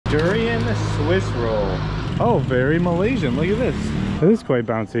Durian Swiss roll. Oh, very Malaysian. Look at this. It is quite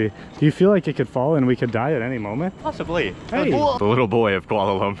bouncy. Do you feel like it could fall and we could die at any moment? Possibly. Hey. The little boy of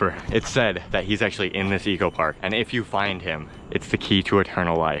Kuala Lumpur. It's said that he's actually in this EcoPark, and if you find him, it's the key to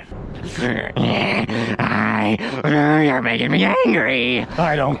eternal life. You're making me angry.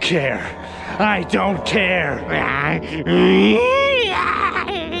 I don't care. I don't care.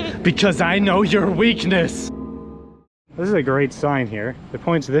 Because I know your weakness. This is a great sign here. It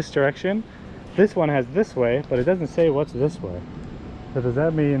points this direction. This one has this way, but it doesn't say what's this way. So does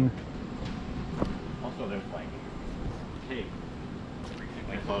that mean... Also, there's like tape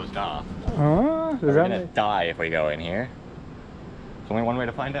recently closed off. We're gonna die if we go in here. There's only one way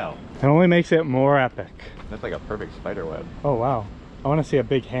to find out. It only makes it more epic. That's like a perfect spider web. Oh wow. I want to see a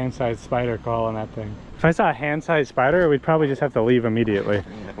big hand-sized spider crawl on that thing. If I saw a hand-sized spider, we'd probably just have to leave immediately.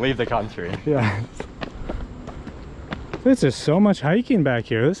 Leave the country. Yeah. There's just so much hiking back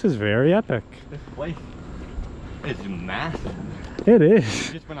here. This is very epic. This place is massive. It is.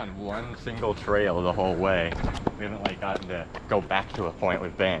 We've just been on one single trail the whole way. We haven't like gotten to go back to a point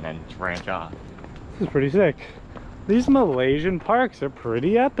we've been and branch off. This is pretty sick. These Malaysian parks are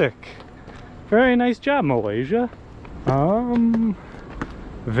pretty epic. Very nice job, Malaysia.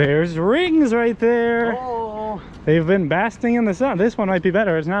 There's rings right there. Oh. They've been basking in the sun. This one might be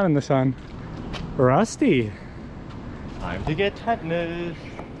better. It's not in the sun. Rusty. Time to get tetanus.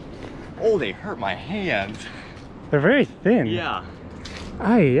 Oh, they hurt my hands. They're very thin. Yeah.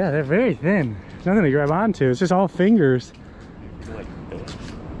 Oh yeah, they're very thin. There's nothing to grab onto. It's just all fingers. Like this.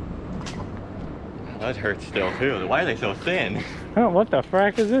 Oh, that hurts still too. Why are they so thin? Oh, what the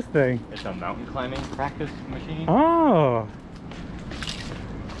frack is this thing? It's a mountain climbing practice machine. Oh.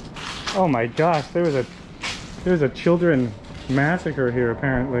 Oh my gosh, there was a children massacre here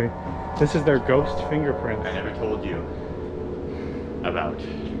apparently. This is their ghost fingerprints. I never told you about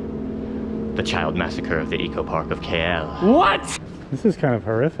the child massacre of the EcoPark of KL. What? This is kind of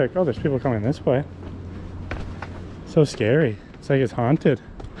horrific. Oh, there's people coming this way. So scary. It's like it's haunted.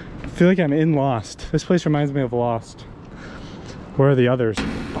 I feel like I'm in Lost. This place reminds me of Lost. Where are the others?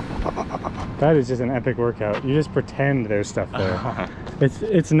 That is just an epic workout. You just pretend there's stuff there.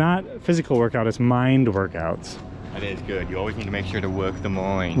 It's not physical workout, it's mind workouts. That is good. You always need to make sure to work the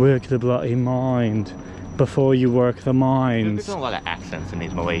mind. Work the bloody mind before you work the minds. There's a lot of accents in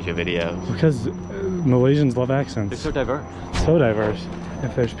these Malaysia videos. Because Malaysians love accents. They're so diverse. So diverse.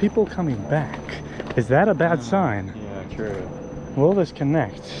 If there's people coming back, is that a bad sign? Yeah, true. Will this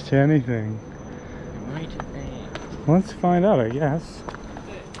connect to anything? Right. Let's find out, I guess.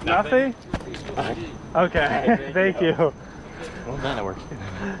 Nothing? Okay, thank you. Well, then it works.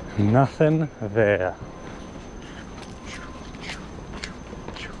 Nothing there.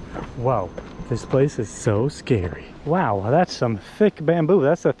 Wow, this place is so scary. Wow, that's some thick bamboo.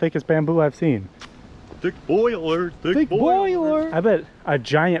 That's the thickest bamboo I've seen. Thick boiler, thick boiler. I bet a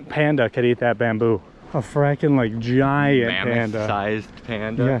giant panda could eat that bamboo. A fracking like giant panda. Mammoth-sized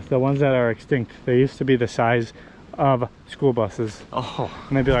panda? Yes, the ones that are extinct. They used to be the size of school buses. Oh.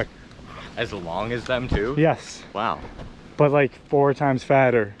 And they'd be like... As long as them too? Yes. Wow. But like 4 times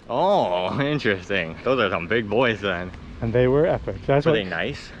fatter. Oh, interesting. Those are some big boys then. And they were epic. That's were what, they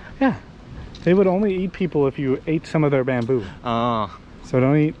nice? Yeah. They would only eat people if you ate some of their bamboo. Oh. So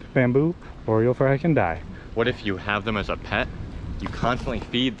don't eat bamboo or you'll fracking die. What if you have them as a pet? You constantly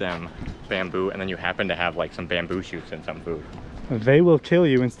feed them bamboo and then you happen to have like some bamboo shoots in some food. They will kill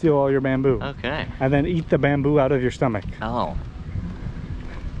you and steal all your bamboo. Okay. And then eat the bamboo out of your stomach. Oh.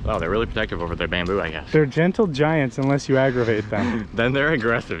 Well, they're really protective over their bamboo, I guess. They're gentle giants unless you aggravate them. Then they're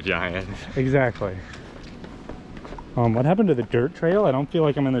aggressive giants. Exactly. What happened to the dirt trail? I don't feel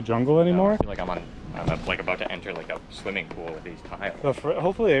like I'm in the jungle anymore. No, I feel like I'm like about to enter like a swimming pool with these tiles.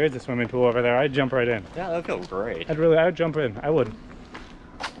 Hopefully there is a swimming pool over there. I'd jump right in. Yeah, that feels great. I would jump in. I would.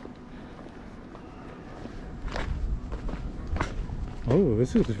 Oh,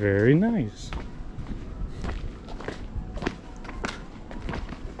 this is very nice.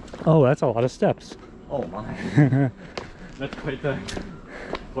 Oh, that's a lot of steps. Oh my. That's quite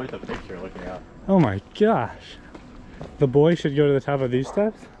the picture looking out. Oh my gosh. The boy should go to the top of these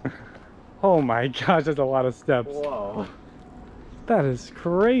steps? Oh my gosh, that's a lot of steps. Whoa. That is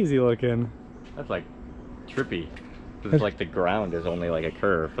crazy looking. That's like trippy. It's like the ground is only like a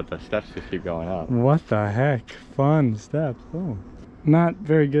curve, but the steps just keep going up. What the heck? Fun steps. Oh. Not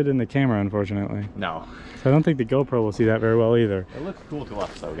very good in the camera, unfortunately. No. So I don't think the GoPro will see that very well either. It looks cool to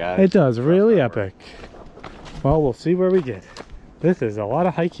us though, guys. It does, really epic. Well, we'll see where we get. This is a lot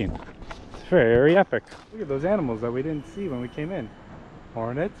of hiking. It's very epic. Look at those animals that we didn't see when we came in.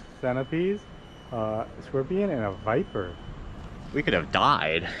 Hornets, centipedes, scorpion, and a viper. We could have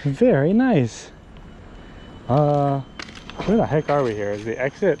died. Very nice. Where the heck are we here? Is the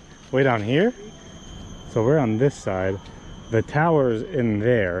exit way down here? So we're on this side. The tower's in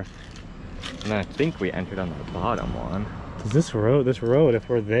there. And I think we entered on the bottom one. Does this road, if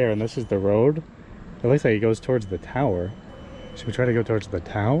we're there and this is the road, it looks like it goes towards the tower. Should we try to go towards the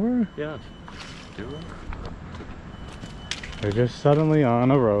tower? Yeah. Do it. We're just suddenly on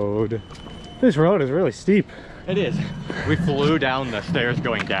a road. This road is really steep. It is. We flew down the stairs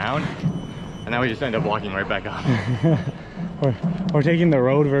going down, and now we just end up walking right back up. we're taking the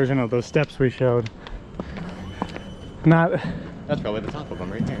road version of those steps we showed. Not... That's probably the top of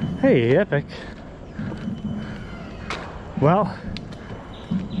them right here. Hey, epic. Well,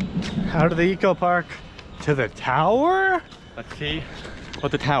 out of the EcoPark to the tower? Let's see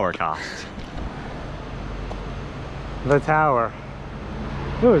what the tower costs. The tower.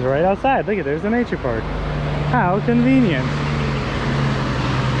 It was right outside. Look at, there's the nature park. How convenient.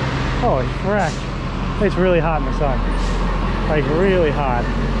 Holy frack. It's really hot in the sun. Like really hot.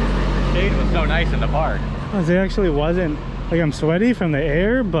 Shade was so nice in the park. It actually wasn't, like I'm sweaty from the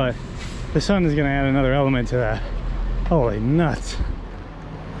air, but the sun is gonna add another element to that. Holy nuts.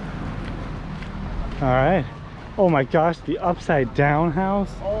 All right. Oh my gosh, the upside down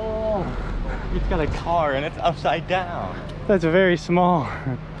house. Oh, it's got a car and it's upside down. That's very small.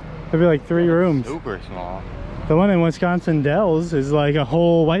 It'd be like 3 rooms. Super small. The one in Wisconsin Dells is like a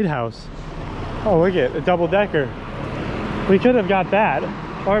whole White House. Oh, look at a double-decker. We could have got that,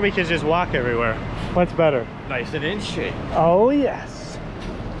 or we could just walk everywhere. What's better? Nice and in shape. Oh yes.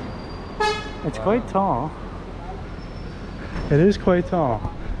 It's quite tall. It is quite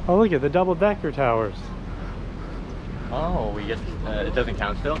tall. Oh, look at the double-decker towers. Oh, we get it doesn't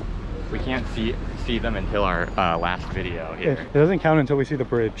count still. We can't see them until our last video here. It doesn't count until we see the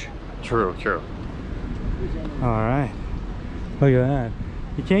bridge. True, true. All right. Look at that.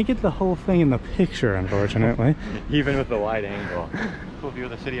 You can't get the whole thing in the picture, unfortunately. Even with the wide angle. Cool view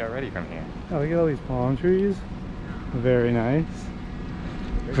of the city already from here. Oh, look at all these palm trees. Very nice.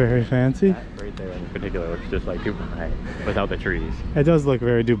 Very fancy. That right there in particular looks just like Dubai without the trees. It does look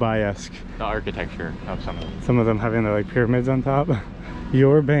very Dubai-esque. The architecture of some of them. Some of them having their like pyramids on top.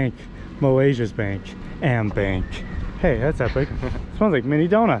 Your bank, Malaysia's bank, and bank. Hey, that's epic. Smells like mini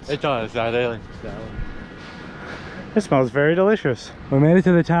donuts. It does. Are they like It smells very delicious. We made it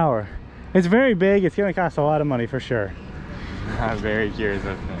to the tower. It's very big. It's gonna cost a lot of money for sure. I'm very curious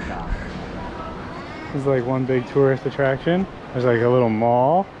what's going to cost. This is like one big tourist attraction. There's like a little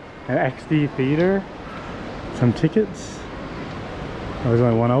mall, an XD theater, some tickets. Oh, there's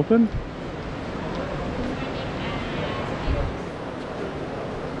only one open.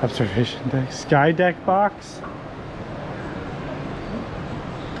 Observation deck, sky deck box.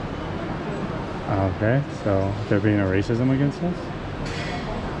 Okay, so there being a racism against us.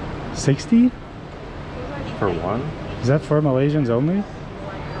 60? For one? Is that for Malaysians only?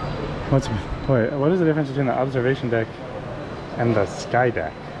 Wait, what is the difference between the observation deck and the sky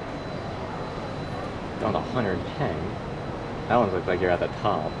deck? On 110. That one looks like you're at the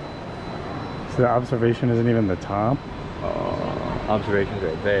top. So the observation isn't even the top? Observation's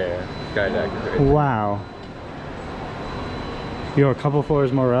right there. Sky deck is right there. Wow. You go a couple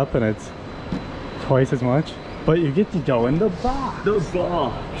floors more up and it's twice as much. But you get to go in the box. The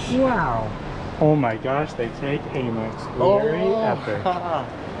box. Wow. Oh my gosh, they take Amos. Very epic.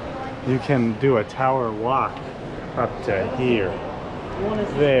 You can do a tower walk up to here.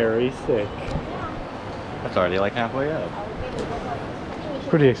 Very sick. That's already like halfway up.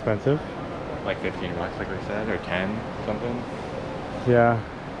 Pretty expensive. Like 15 bucks like we said, or 10 something. Yeah.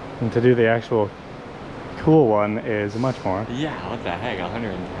 And to do the actual cool one is much more. Yeah, what the heck,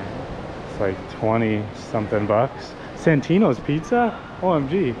 110. It's like 20 something bucks. Santino's Pizza?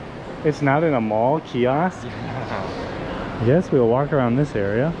 OMG. It's not in a mall kiosk. Yeah. I guess we'll walk around this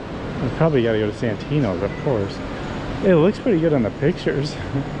area. We probably gotta go to Santino's, of course. It looks pretty good on the pictures.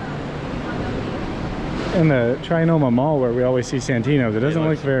 In the Trinoma Mall where we always see Santino's, it doesn't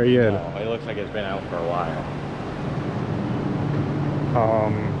look very good. No, it looks like it's been out for a while.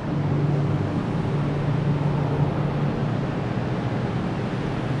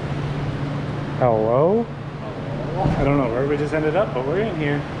 Hello? I don't know where we just ended up, but we're in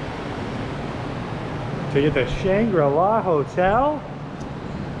here. To get the Shangri-La Hotel.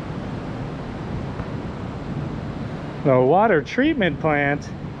 The water treatment plant.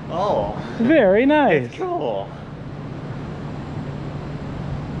 Oh. Very nice. That's cool.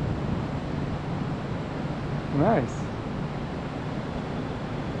 Nice.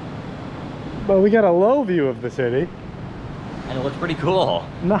 But we got a low view of the city. And it looks pretty cool.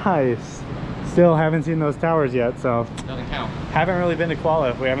 Nice. Still haven't seen those towers yet, so. Doesn't count. Haven't really been to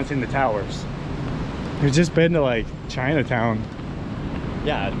Kuala if we haven't seen the towers. We've just been to like Chinatown.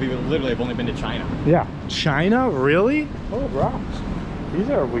 Yeah, we literally have only been to China. Yeah. China? Really? Oh, rocks. These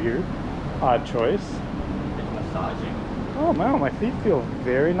are weird. Odd choice. It's massaging. Oh, wow, my feet feel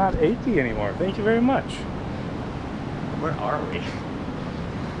very not achy anymore. Thank you very much. Where are we?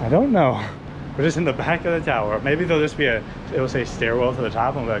 I don't know. We're just in the back of the tower. Maybe there'll just be it'll say stairwell to the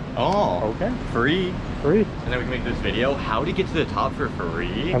top and we'll be like, oh, okay. Free. Free. And then we can make this video, how to get to the top for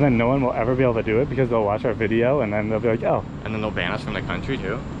free. And then no one will ever be able to do it because they'll watch our video and then they'll be like, oh. And then they'll ban us from the country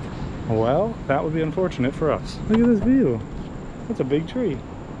too. Well, that would be unfortunate for us. Look at this view. That's a big tree.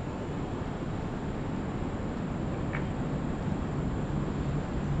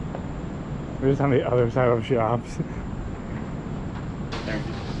 We're just on the other side of shops. There's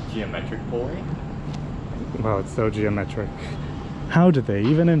geometric pulley. Well, it's so geometric. How did they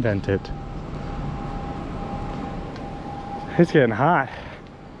even invent it? It's getting hot.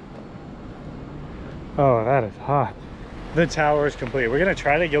 Oh, that is hot. The tower is complete. We're gonna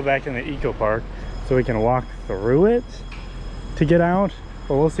try to go back in the EcoPark so we can walk through it to get out,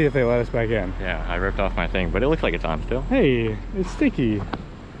 but we'll see if they let us back in. Yeah, I ripped off my thing, but it looks like it's on still. Hey, it's sticky.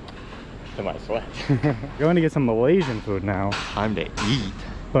 To my sweat. Going to get some Malaysian food now. Time to eat.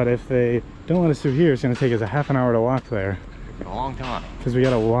 But if they don't let us through here, it's gonna take us a half an hour to walk there. A long time. Because we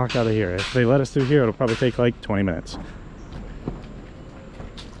gotta walk out of here. If they let us through here, it'll probably take like 20 minutes.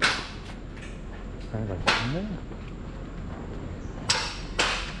 It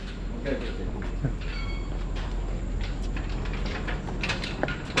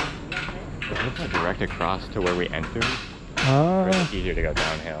looks like direct across to where we entered. Oh. It's easier to go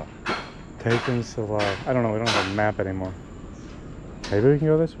downhill. Taking so long. I don't know, we don't have a map anymore. Maybe we can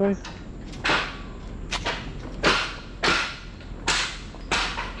go this way?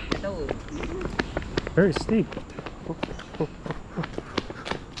 Very steep. Oh,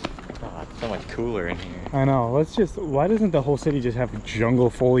 it's so much cooler in here. I know, let's just, why doesn't the whole city just have jungle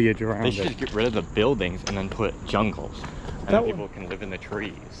foliage around They it? should get rid of the buildings and then put jungles. And then people can live in the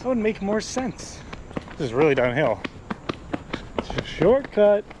trees. That would make more sense. This is really downhill. It's a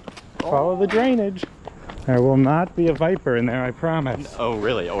shortcut. Follow the drainage. There will not be a viper in there, I promise. Oh,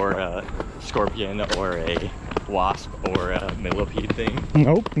 really? Or a scorpion, or a wasp, or a millipede thing?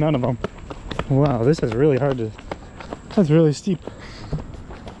 Nope, none of them. Wow, this is really hard to... That's really steep.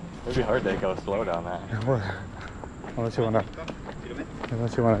 It'd be hard to go slow down that. Unless you want to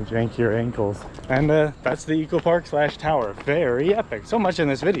jank your ankles. And that's the EcoPark / tower. Very epic. So much in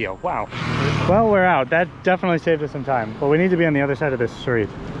this video. Wow. Well, we're out. That definitely saved us some time. But we need to be on the other side of this street.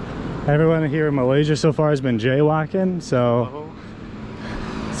 Everyone here in Malaysia so far has been jaywalking, so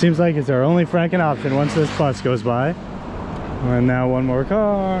seems like it's our only fracking option once this bus goes by. And now one more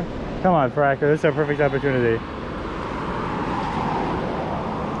car. Come on, fracker. This is our perfect opportunity.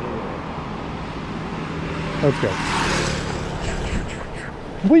 Let's go.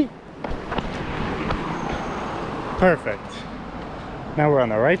 Whee! Perfect. Now we're on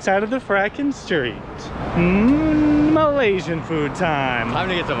the right side of the fracking street. Malaysian food time. Time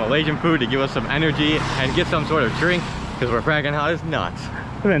to get some Malaysian food to give us some energy and get some sort of drink, because we're fracking hot as nuts.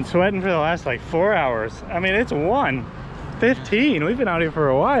 We've been sweating for the last like 4 hours. I mean, it's 1:15. We've been out here for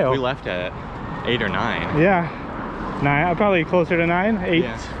a while. We left at 8 or 9. Yeah. 9, probably closer to 9,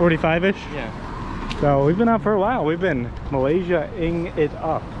 8:45-ish. Yeah. So we've been out for a while. We've been Malaysia-ing it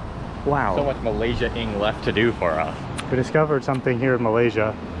up. Wow. So much Malaysia-ing left to do for us. We discovered something here in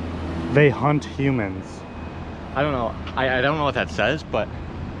Malaysia. They hunt humans. I don't know. I don't know what that says, but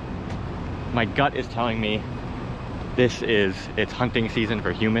my gut is telling me it's hunting season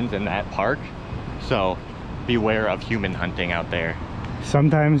for humans in that park. So beware of human hunting out there.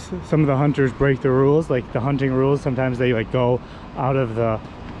 Sometimes some of the hunters break the rules, like the hunting rules. Sometimes they like go out of the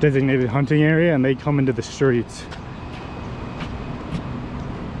designated hunting area and they come into the streets.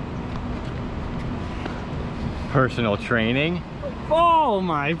 Personal training. Oh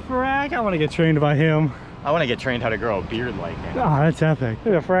my frack, I want to get trained by him. I want to get trained how to grow a beard like him. Oh, that's epic.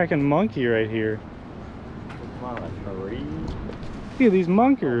 There's a fracking monkey right here. Wow, that's crazy. Look at these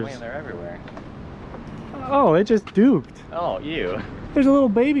monkers. Oh man, they're everywhere. Oh, it just duped. Oh, ew. There's a little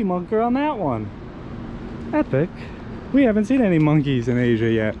baby monker on that one. Epic. We haven't seen any monkeys in Asia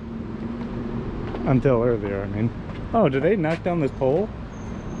yet. Until earlier, I mean. Oh, did they knock down this pole?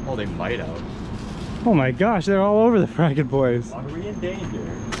 Oh, they might have. Oh my gosh, they're all over the fracking place. Are we in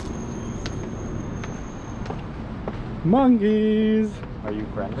danger? Monkeys. Are you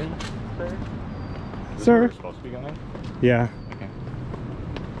friendly, sir? Is Sir? where we're supposed to be going? Yeah. Okay.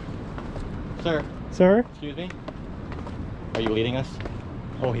 Sir? Sir? Excuse me? Are you leading us?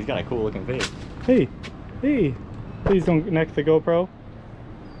 Oh, he's got a cool looking face. Hey, hey, please don't connect the GoPro.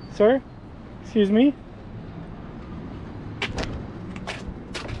 Sir, excuse me.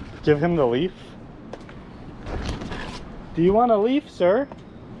 Give him the leaf. Do you want a leaf, sir?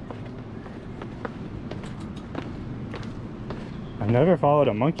 I've never followed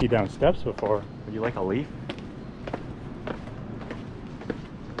a monkey down steps before. Would you like a leaf?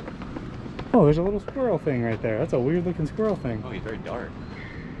 Oh, there's a little squirrel thing right there. That's a weird looking squirrel thing. Oh, he's very dark.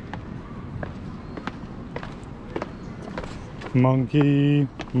 Monkey,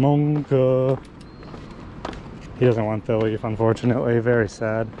 monka. He doesn't want the leaf, unfortunately. Very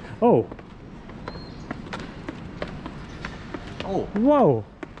sad. Oh! Oh! Whoa!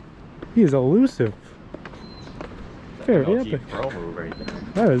 He is elusive. Very OG epic. pro move right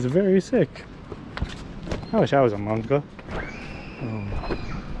there. That is very sick. I wish I was a monka.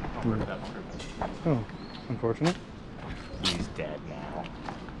 Oh, unfortunate. He's dead now.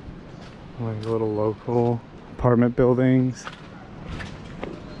 Like little local apartment buildings.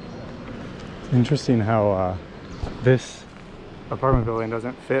 It's interesting how this apartment building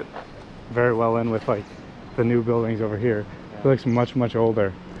doesn't fit very well in with like the new buildings over here. Yeah. It looks much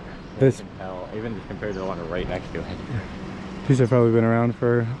older. This, you can tell, even just compared to the one right next to it. these have probably been around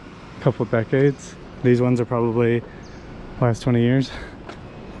for a couple decades. These ones are probably last 20 years.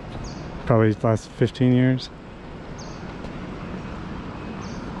 Probably last 15 years.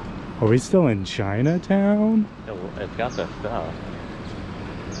 Are we still in Chinatown? It's got the stuff.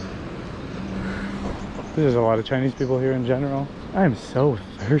 There's a lot of Chinese people here in general. I am so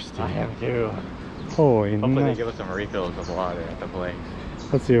thirsty. I am too. Holy Hopefully no. they give us some refills of water at the place.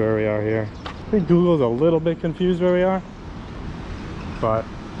 Let's see where we are here. I think Google's a little bit confused where we are, but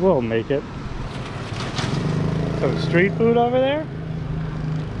we'll make it. Some street food over there?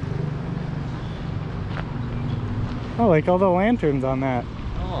 Oh, like all the lanterns on that.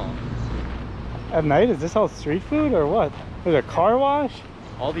 Oh. At night, is this all street food or what? There's a car wash?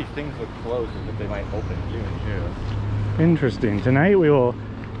 All these things look closed as if they might open soon too. Interesting. Tonight we will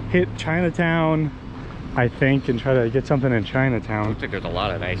hit Chinatown, I think, and try to get something in Chinatown. Looks like there's a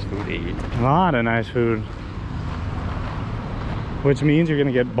lot of nice food to eat. A lot of nice food. Which means you're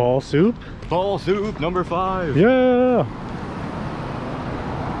gonna get ball soup. Ball soup number 5. Yeah!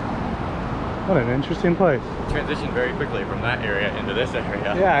 What an interesting place. Transition very quickly from that area into this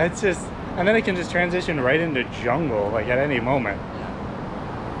area. Yeah, it's just, and then it can just transition right into jungle, like at any moment.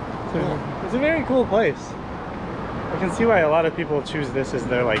 It's a very cool place. I can see why a lot of people choose this as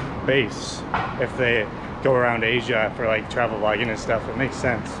their like base if they go around Asia for like travel vlogging and stuff. It makes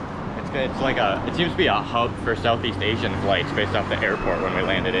sense. It's like it seems to be a hub for Southeast Asian flights based off the airport when we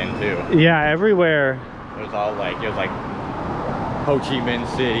landed in too. Yeah, everywhere. It was all like, it was like Ho Chi Minh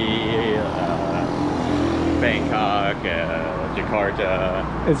City, Bangkok, Jakarta.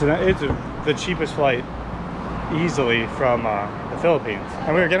 It's the cheapest flight easily from the Philippines.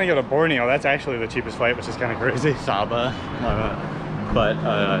 And we were gonna go to Borneo. That's actually the cheapest flight, which is kind of crazy. Sabah, but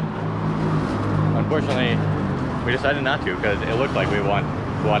unfortunately we decided not to because it looked like we would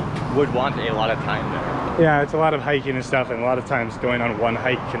want a lot of time there. Yeah, it's a lot of hiking and stuff, and a lot of times going on one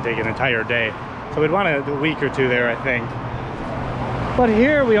hike can take an entire day. So we'd want a week or two there, I think. But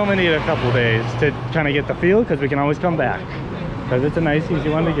here we only need a couple days to kind of get the feel, because we can always come back. Because it's a nice, easy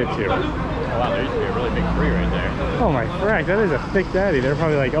one to get to. Oh wow, there used to be a really big tree right there. Oh my frack, that is a thick daddy. They're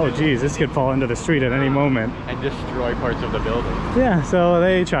probably like, oh geez, this could fall into the street at any moment. And destroy parts of the building. Yeah, so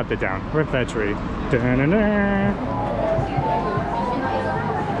they chopped it down. Rip that tree. Da-na-na.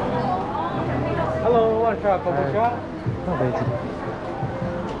 Hello, want to try a bubble shot? Oh,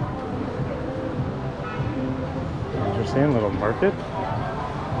 interesting little market.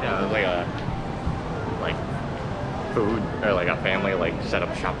 Yeah, it was like food or like a family like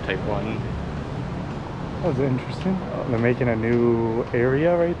setup shop type one. That was interesting. They're making a new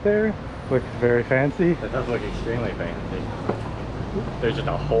area right there. Looks very fancy. That does look extremely fancy. There's just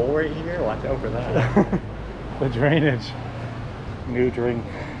a hole right here. Watch out for that. The drainage. New drink.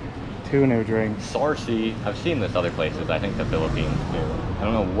 2 new drinks. Sarsi. I've seen this other places. I think the Philippines too. I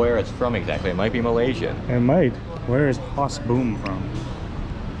don't know where it's from exactly. It might be Malaysian. It might. Where is Hos Boom from?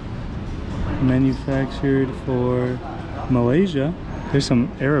 Manufactured for Malaysia. There's some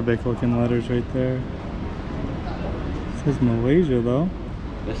Arabic looking letters right there. It says Malaysia though.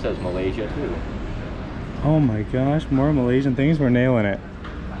 This says Malaysia too. Oh my gosh, more Malaysian things. We're nailing it.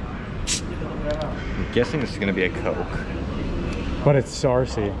 I'm guessing this is gonna be a Coke. But it's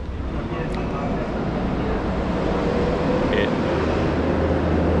Sarsi.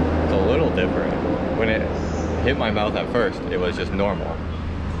 It's a little different. When it hit my mouth at first, it was just normal.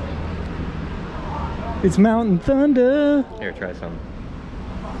 It's Mountain Thunder. Here, try some.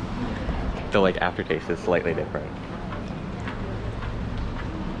 the like aftertaste is slightly different.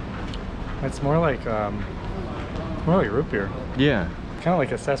 It's more like root beer. Yeah. Kind of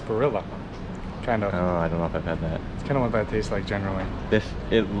like a sarsaparilla. Kind of. Oh, I don't know if I've had that. It's kind of what that tastes like generally.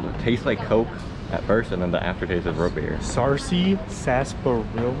 It tastes like Coke at first, and then the aftertaste is root beer.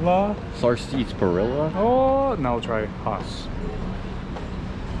 Sarsaparilla? Sarsaparilla? Oh, now I'll try Haas.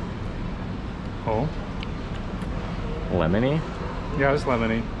 Oh. Lemony? Yeah, it's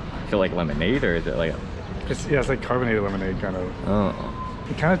lemony. Is it like lemonade, or is it like... It's like carbonated lemonade, kind of. Oh.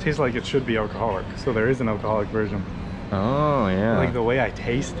 It kind of tastes like it should be alcoholic, so there is an alcoholic version. Oh, yeah. Like the way I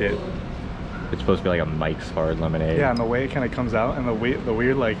taste it. It's supposed to be like a Mike's Hard Lemonade. Yeah, and the way it kind of comes out, and the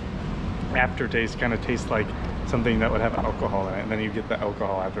weird like aftertaste kind of tastes like something that would have alcohol in it, and then you get the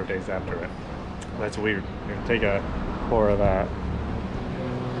alcohol aftertaste after it. That's weird. You're gonna take a pour of that.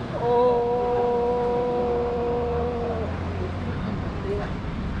 Oh.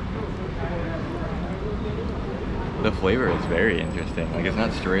 The flavor is very interesting. Like, it's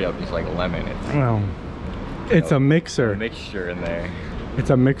not straight up just like lemon. It's a mixer. A mixture in there. It's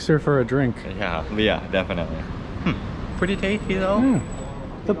a mixer for a drink. Yeah, definitely. Pretty tasty though.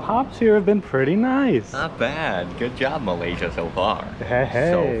 The pops here have been pretty nice. Not bad. Good job, Malaysia, so far. Hey.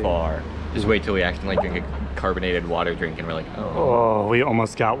 So far. Just wait till we accidentally drink a carbonated water drink and we're like, oh. Oh, we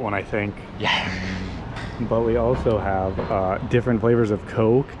almost got one, I think. Yeah. But we also have different flavors of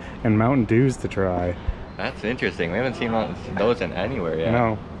Coke and Mountain Dews to try. That's interesting. We haven't seen those in anywhere yet.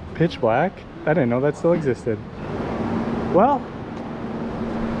 No. Pitch Black? I didn't know that still existed. Well,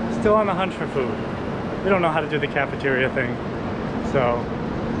 still on the hunt for food. We don't know how to do the cafeteria thing. So,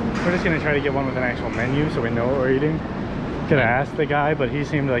 we're just gonna try to get one with an actual menu so we know what we're eating. Could have asked the guy, but he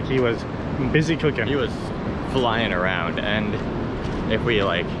seemed like he was busy cooking. He was flying around, and if we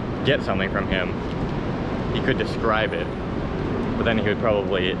like get something from him, he could describe it. But then he would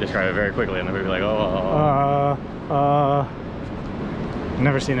probably describe it very quickly, and then we'd be like,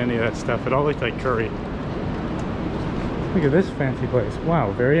 never seen any of that stuff. It all looked like curry. Look at this fancy place.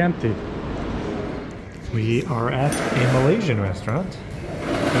 Wow, very empty. We are at a Malaysian restaurant.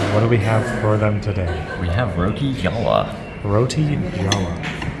 And what do we have for them today? We have Roti Jala. Roti Jala.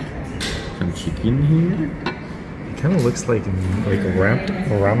 Some chicken here. It kind of looks like wrapped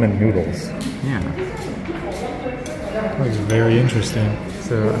ramen noodles. Yeah. Looks very interesting.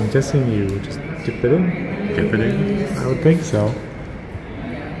 So I'm guessing you just dip it in? Dip it in? I would think so.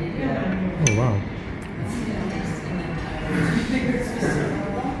 Oh wow.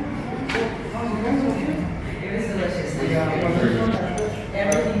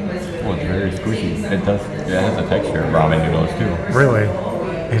 Oh, it's very squishy. It has a texture of ramen noodles too. Really?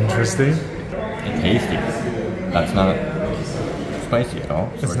 Interesting. It's tasty. That's not spicy at all.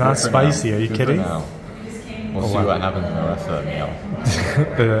 So it's not spicy, are you kidding? We'll see what happens in the rest of the meal.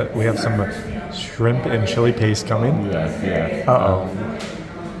 We have some shrimp and chili paste coming. Yes, yeah. Uh-oh.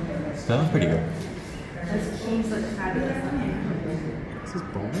 That was pretty good. Is this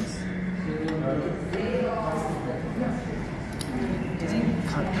boneless?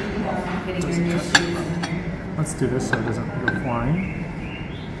 Let's do this so it doesn't go flying.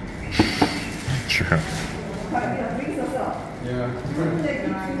 True.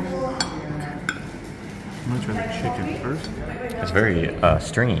 I'm gonna try the chicken first. It's very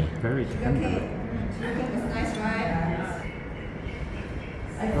stringy. Very tender.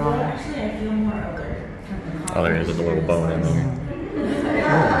 Oh, there is a little bone in there.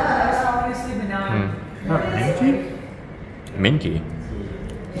 Minty? Minty?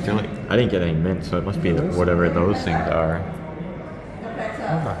 I feel like I didn't get any mint, so it must be whatever those things are. What the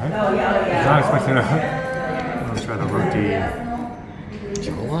heck? I'm not expecting that. I'm gonna try the roti.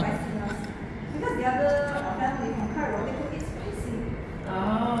 Jala?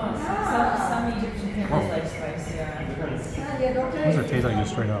 What does it taste like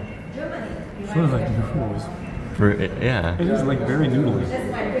just straight up? It feels like noodles. Yeah. It is like very noodly.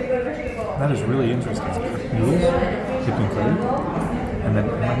 That is really interesting. Noodles, dipped in curry, and then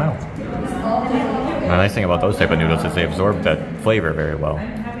in my mouth. The nice thing about those type of noodles is they absorb that flavor very well.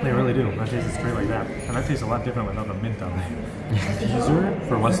 They really do. That tastes straight like that. And that tastes a lot different without the mint on there. Teaser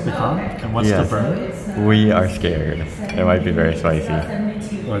for what's to come and what's to burn. We are scared. It might be very spicy.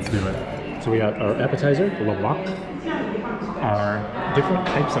 Let's do it. So we got our appetizer, the wok, our different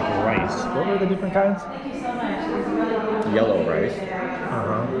types of rice. What were the different kinds? Yellow rice.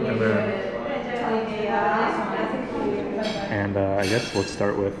 And I guess let's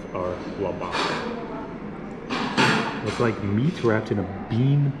start with our labak. It's like meat wrapped in a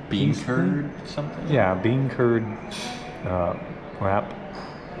bean curd something? Yeah, bean curd wrap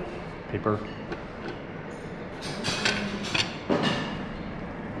paper.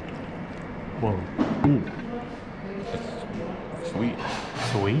 Whoa. Ooh. It's sweet.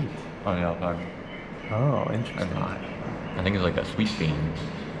 Sweet. On the outside. Oh, interesting. And hot. I think it's like a sweet bean.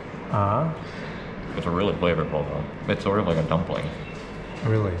 Uh-huh. It's really flavorful though. It's sort of like a dumpling.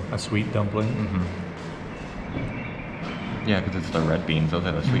 Really? A sweet dumpling? Mm-hmm. Yeah, because it's the red beans. Those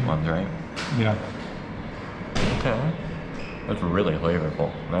are the sweet ones, right? Yeah. Okay. That's really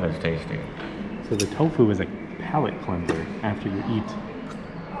flavorful. That is tasty. So the tofu is a palate cleanser after you eat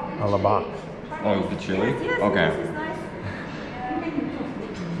a la box. Oh, the chili? Yes, Okay. this is nice.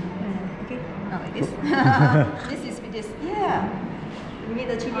 Okay, like this. This is with this. Yeah. We made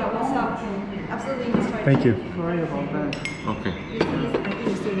the chili also. Absolutely, just right. Thank you. Sorry about that. Okay. This is, I think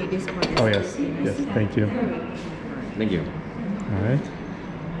you still need this one. Oh, yes. Yes, thank you. Thank you. All right.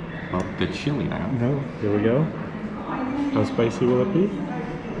 Well, the chili now. No, here we go. How spicy will it be? I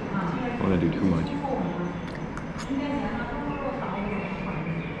don't want to do too much.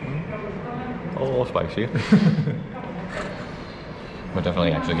 A little spicy. But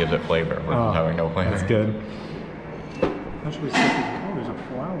definitely actually gives it flavor versus having no flavor. That's good. How should we stick it? Oh, there's a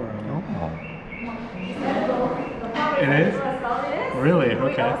flower on it. It is? Really?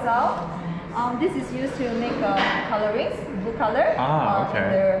 Okay. This is used to make colorings, blue color. Okay.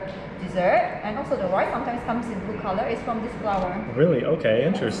 The dessert, and also the rice sometimes comes in blue color. It's from this flower. Really? Okay,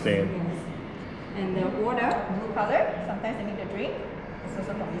 interesting. Yes. And the water, blue color. Sometimes they make the drink. It's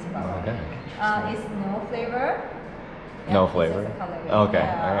also from this flower. Okay. It's no flavor. No it's flavor? just a coloring. Okay,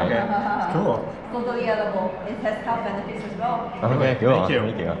 Yeah. alright. Okay. Cool. Totally edible. It has health benefits as well. Okay, cool. Thank you.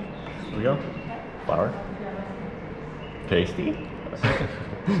 Thank you. Here we go. Flour. Tasty.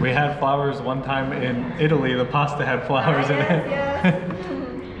 We had flowers one time in Italy. The pasta had flowers in it. Yes.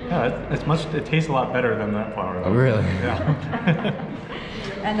 Yeah, it tastes a lot better than that flour. Oh, really? Yeah.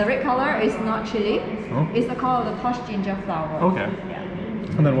 And the red color is not chili. Oh. It's the color of the crushed ginger flower. Okay. Yeah.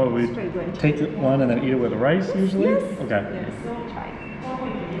 And then what, we It's pretty good. take one and then eat it with rice usually? Yes. Okay. Yes. Try it.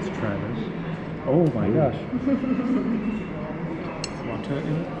 Let's try this. Oh my gosh. Water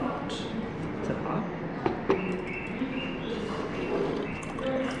in it. Is it hot?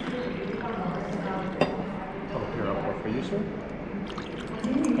 Oh, here, I'll pour for you, sir.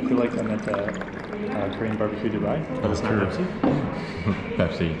 I feel like I'm at Korean barbecue Dubai, but it's not Pepsi.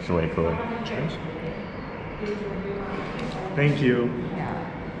 Pepsi, it's way cooler. Cheers. Thank you.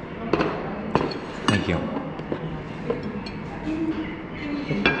 Thank you.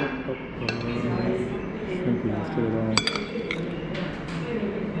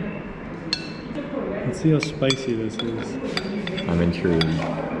 Let's see how spicy this is. I'm intrigued.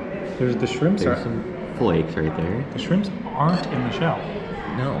 There's the shrimps. There's some flakes right there. The shrimps aren't in the shell.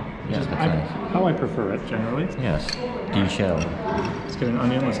 No. Which Yes, is that's nice. how I prefer it generally. Yes. De-shell. Let's get an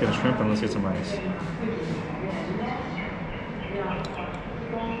onion, let's get a shrimp, and let's get some rice.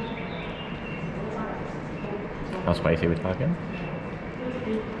 How spicy are we talking?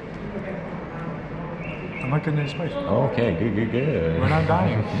 I'm not getting any spice. Okay, good, good, good. We're not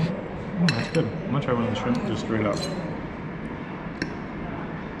dying. That's good. I'm gonna try one of the shrimp just straight up.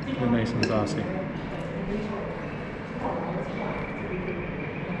 They're nice and saucy.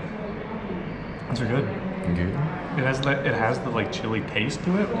 Those are good. Good. It has the like chili taste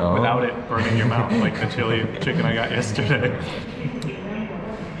to it Oh. without it burning your mouth like the chili chicken I got yesterday.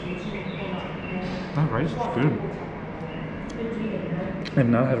 That rice is good. I've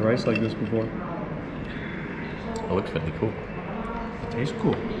not had rice like this before. It looks really cool. It tastes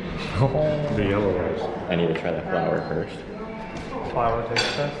cool. The yellow rice. I need to try that flour first. Flour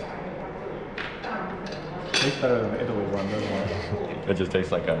taste test. Tastes better than the Italy one, doesn't it? It just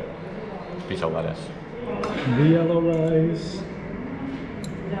tastes like a piece of lettuce. The yellow rice.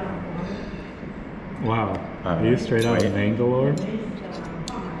 Wow. Are you straight out of Bangalore?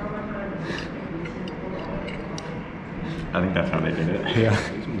 I think that's how they did it. Yeah.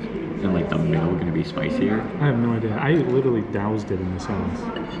 Isn't like the middle gonna be spicier? I have no idea. I literally doused it in the sauce.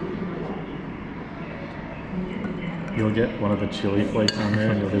 You'll get one of the chili flakes on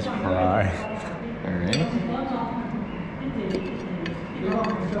there and you'll just cry. Alright.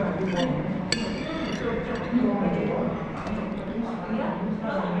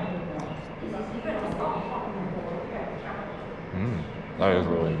 That is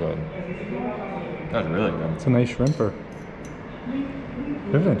really good. That's really good. It's a nice shrimper.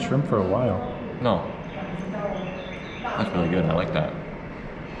 We haven't had shrimp for a while. No. That's really good. I like that.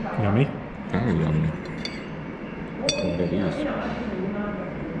 Yummy. Very yummy. What it is.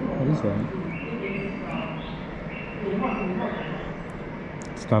 What is that?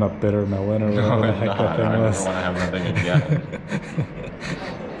 It's not a bitter melon or whatever No, the it's heck not. that thing I don't was. want to have nothing again.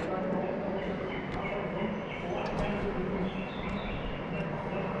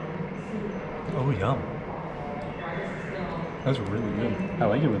 Yum. That's really good. I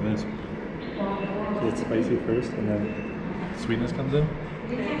like it with this. It's spicy first and then sweetness comes in.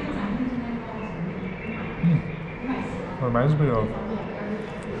 Reminds me of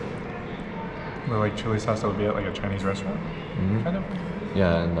the like chili sauce that would be at like a Chinese restaurant, kind of.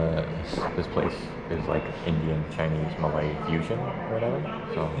 Yeah, and this place is like Indian, Chinese, Malay fusion or whatever.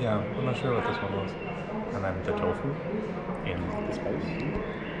 So Yeah, I'm not sure what this one was. And then the tofu and the spice.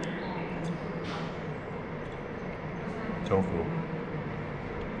 Tofu.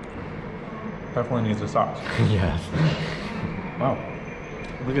 Definitely needs a sauce. yes. Wow.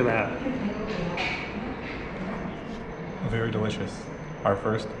 Look at that. Very delicious. Our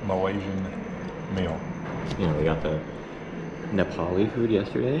first Malaysian meal. You know, we got the Nepali food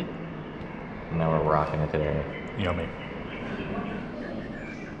yesterday. And now we're rocking it today. Yummy.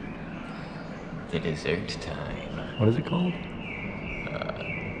 The dessert time. What is it called?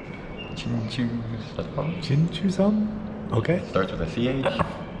 Chin-chu. Chin-chu-sam? Okay. Starts with a CH,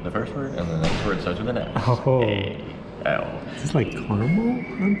 the first word, and the next word starts with an S. Oh. A-L. Is this like caramel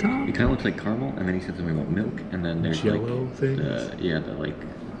on top? It kind of looks like caramel, and then he said something about milk, and then there's Jello like things? the like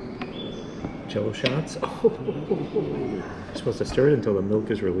Jello shots? Oh. You're supposed to stir it until the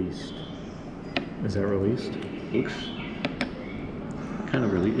milk is released. Is that released? looks kind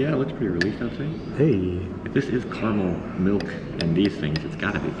of released. Yeah, it looks pretty released, I'd say. Hey. If this is caramel milk and these things, it's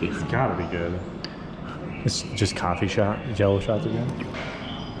gotta be good. It's gotta be good. It's just coffee shot, Jello shots again.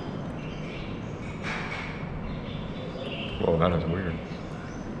 Whoa, that is weird.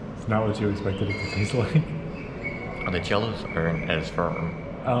 It's not what you expected it to taste like. The jellos aren't as firm.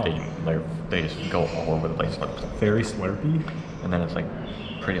 Oh. They just go all over the place. Very slurpy. And then it's like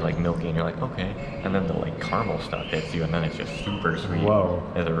pretty like milky, and you're like, okay. And then the like caramel stuff hits you, and then it's just super sweet. Whoa.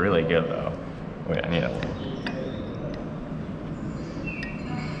 It's really good though. Wait, I need a little.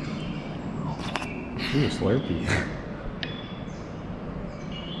 Ooh, slurpy.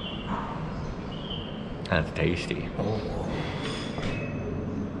 That's tasty.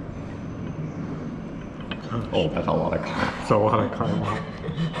 Oh, that's a lot of caramel. It's a lot of caramel.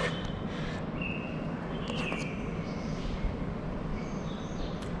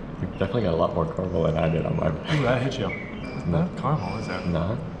 You definitely got a lot more caramel than I did on my. Ooh, that hit you. It's not caramel, is it?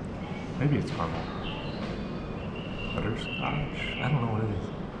 No. Maybe it's caramel. Butterscotch? I don't know what it is.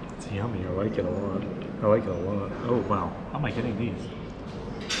 It's yummy. I like it a lot. I like it a lot. Oh, wow. How am I getting these?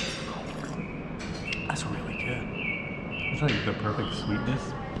 That's really good. It's like the perfect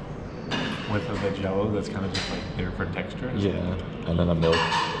sweetness with the jello that's kind of just like there for texture. Yeah, and then the milk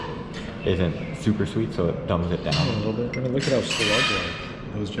isn't super sweet, so it dumbs it down A little bit. I mean, look at how slug-like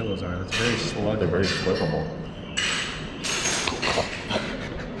those jellos are. It's very slug. They're very slurpable.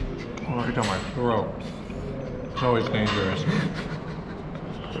 Oh, right down my throat. It's always dangerous.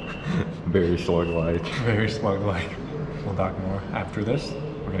 Very slug-like. Very slug-like. We'll talk more after this.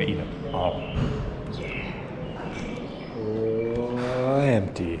 We're gonna eat it all.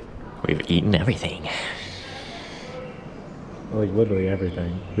 Empty. We've eaten everything. Like literally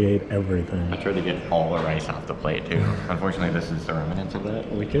everything. We ate everything. I tried to get all the rice off the plate too. Unfortunately, this is the remnants of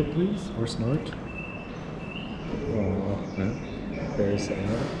that. Lick it, please, or snort. Oh, very sad.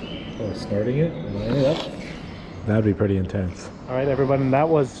 Oh, snorting it? Line it up. That'd be pretty intense. All right, everybody, that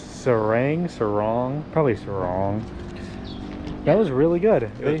was sarong, probably sarong. That was really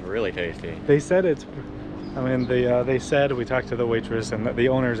good. It was really tasty. They said it's, I mean, they said, we talked to the waitress and the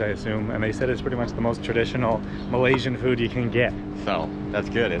owners, I assume, and they said it's pretty much the most traditional Malaysian food you can get. So, that's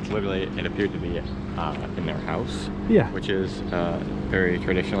good. It's literally, it appeared to be in their house. Yeah. Which is very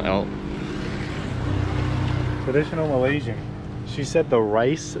traditional. Traditional Malaysian. She said the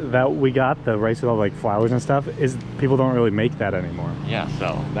rice that we got, the rice with all like flowers and stuff, is people don't really make that anymore. Yeah,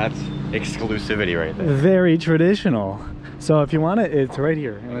 so that's exclusivity right there. Very traditional. So if you want it, it's right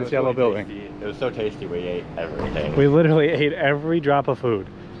here in this yellow building. Tasty. It was so tasty, we ate everything. We literally ate every drop of food.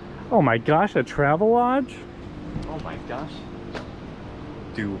 Oh my gosh, a travel lodge? Oh my gosh.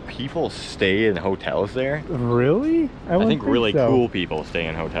 Do people stay in hotels there? Really? I think really so. Cool people stay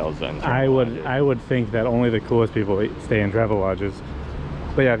in hotels then. I would think that only the coolest people stay in travel lodges.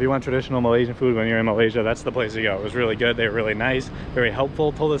 But yeah, if you want traditional Malaysian food when you're in Malaysia, that's the place to go. It was really good. They were really nice, very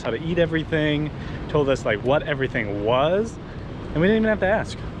helpful, told us how to eat everything, told us like what everything was, and we didn't even have to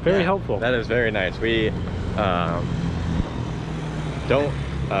ask. Very helpful. That is very nice. We don't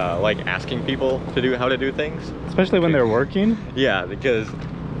like asking people to do how to do things. Especially when they're working? Yeah, because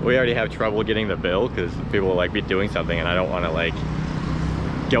we already have trouble getting the bill because people will like be doing something and I don't want to like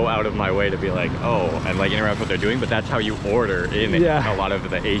go out of my way to be like, oh, and like interrupt what they're doing, but that's how you order in a lot of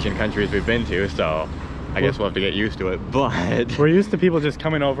the Asian countries we've been to, so I guess we'll have to get used to it. But we're used to people just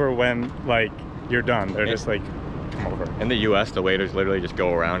coming over when like you're done. They're just like, come over. In the US, the waiters literally just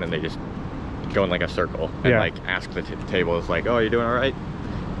go around and they just go in like a circle and like ask the tables like, oh, you doing all right?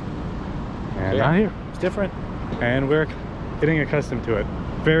 And not here. It's different. And we're getting accustomed to it.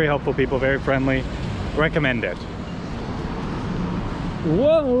 Very helpful people, very friendly. Recommend it.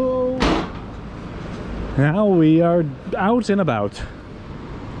 Whoa! Now we are out and about.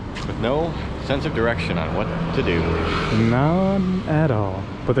 With no sense of direction on what to do. None at all.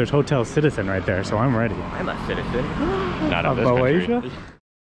 But there's Hotel Citizen right there, so I'm ready. I'm a citizen. Not of Of this Malaysia? country.